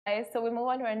Guys, so we move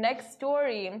on to our next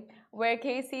story where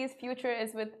Casey's future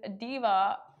is with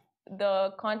Diva.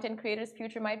 The content creator's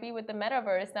future might be with the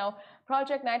metaverse. Now,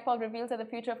 Project Nightfall reveals that the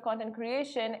future of content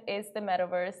creation is the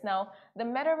metaverse. Now, the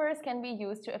metaverse can be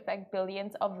used to affect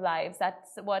billions of lives.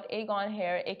 That's what Aegon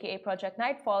Hare, aka Project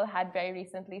Nightfall, had very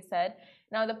recently said.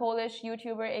 Now, the Polish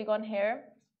YouTuber Aegon Hare,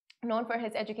 known for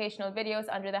his educational videos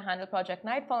under the handle Project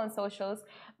Nightfall on socials,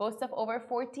 boasts of over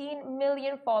 14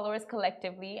 million followers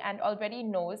collectively and already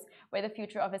knows where the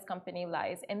future of his company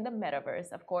lies in the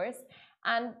metaverse, of course.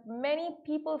 And many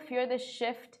people fear this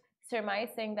shift,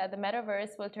 surmising that the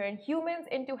metaverse will turn humans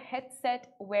into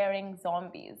headset-wearing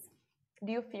zombies.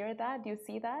 Do you fear that? Do you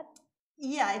see that?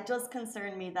 Yeah, it does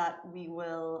concern me that we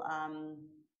will,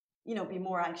 be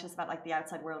more anxious about like the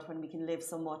outside world when we can live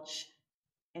so much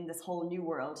in this whole new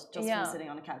world just from sitting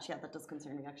on a couch. Yeah, that does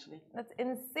concern me actually. That's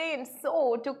insane.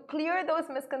 So to clear those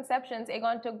misconceptions,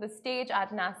 Aegon took the stage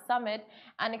at NAS Summit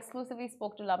and exclusively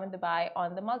spoke to Lovin Dubai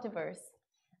on the multiverse.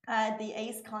 The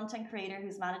ace content creator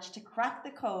who's managed to crack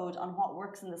the code on what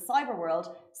works in the cyber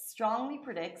world strongly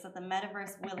predicts that the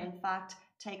metaverse will in fact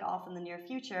take off in the near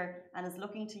future and is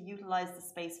looking to utilize the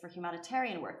space for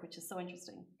humanitarian work, which is so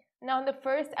interesting. Now, the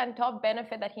first and top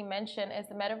benefit that he mentioned is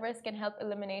the metaverse can help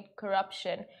eliminate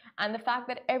corruption. And the fact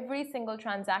that every single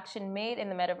transaction made in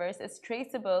the metaverse is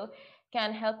traceable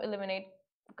can help eliminate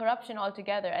corruption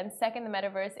altogether. And second, the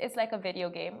metaverse is like a video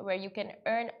game where you can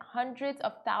earn hundreds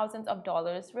of thousands of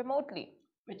dollars remotely.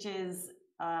 Which is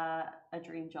a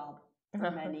dream job for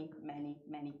many, many,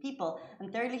 many people.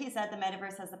 And thirdly, he said the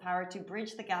metaverse has the power to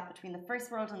bridge the gap between the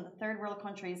first world and the third world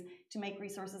countries to make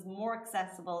resources more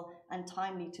accessible and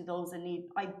timely to those in need.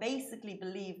 I basically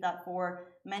believe that for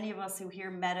many of us who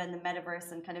hear meta and the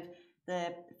metaverse and kind of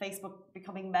the Facebook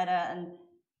becoming meta, and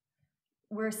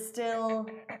we're still,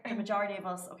 the majority of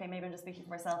us, okay, maybe I'm just speaking for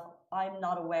myself, I'm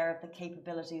not aware of the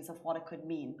capabilities of what it could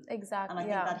mean. Exactly. And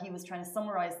I think that he was trying to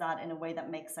summarize that in a way that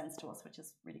makes sense to us, which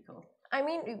is really cool. I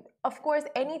mean, of course,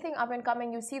 anything up and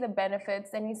coming, you see the benefits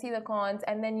and you see the cons,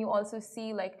 and then you also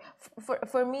see, like,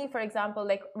 for me, for example,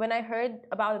 like when I heard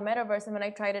about the metaverse and when I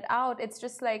tried it out, it's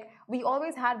just like we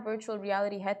always had virtual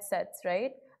reality headsets,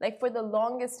 right? Like for the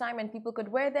longest time, and people could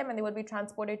wear them and they would be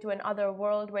transported to another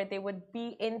world where they would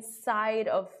be inside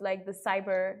of like the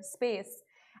cyber space.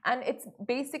 And it's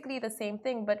basically the same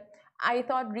thing, but I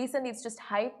thought recently it's just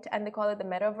hyped and they call it the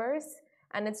metaverse,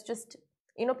 and it's just,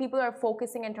 people are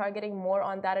focusing and targeting more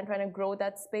on that and trying to grow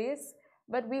that space.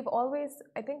 But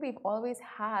I think we've always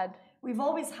had. We've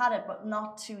always had it, but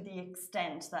not to the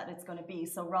extent that it's going to be.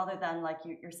 So rather than like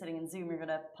you're sitting in Zoom, you're going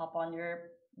to pop on your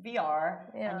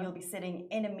VR and you'll be sitting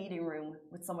in a meeting room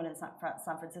with someone in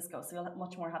San Francisco. So you'll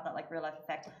much more have that like real life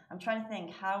effect. I'm trying to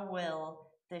think, how will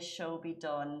this show be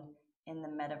done in the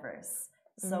metaverse?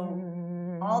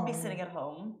 So I'll be sitting at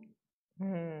home.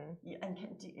 And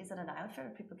is it an outfit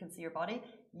where people can see your body?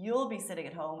 You'll be sitting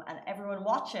at home and everyone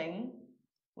watching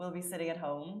will be sitting at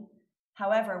home.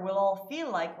 However, we'll all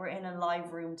feel like we're in a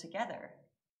live room together.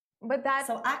 But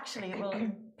so actually it will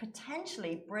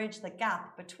potentially bridge the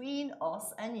gap between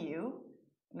us and you,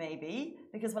 maybe,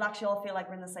 because we'll actually all feel like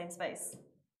we're in the same space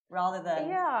rather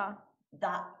than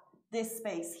that this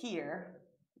space here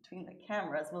between the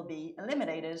cameras will be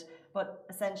eliminated. But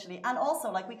essentially, and also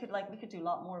like we could do a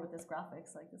lot more with this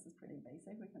graphics. Like this is pretty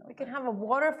basic. We can have a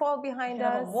waterfall behind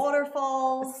us. Have a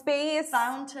waterfall, space,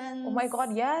 fountains. Oh my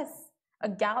God, yes, a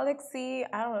galaxy.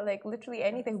 I don't know, like literally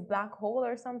anything, black hole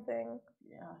or something.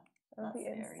 Yeah, that'd be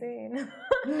insane.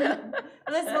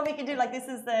 But this is what we can do. Like this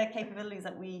is the capabilities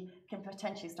that we can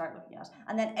potentially start looking at,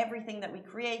 and then everything that we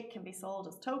create can be sold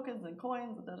as tokens and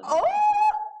coins. Oh,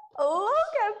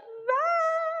 look at that!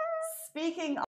 Speaking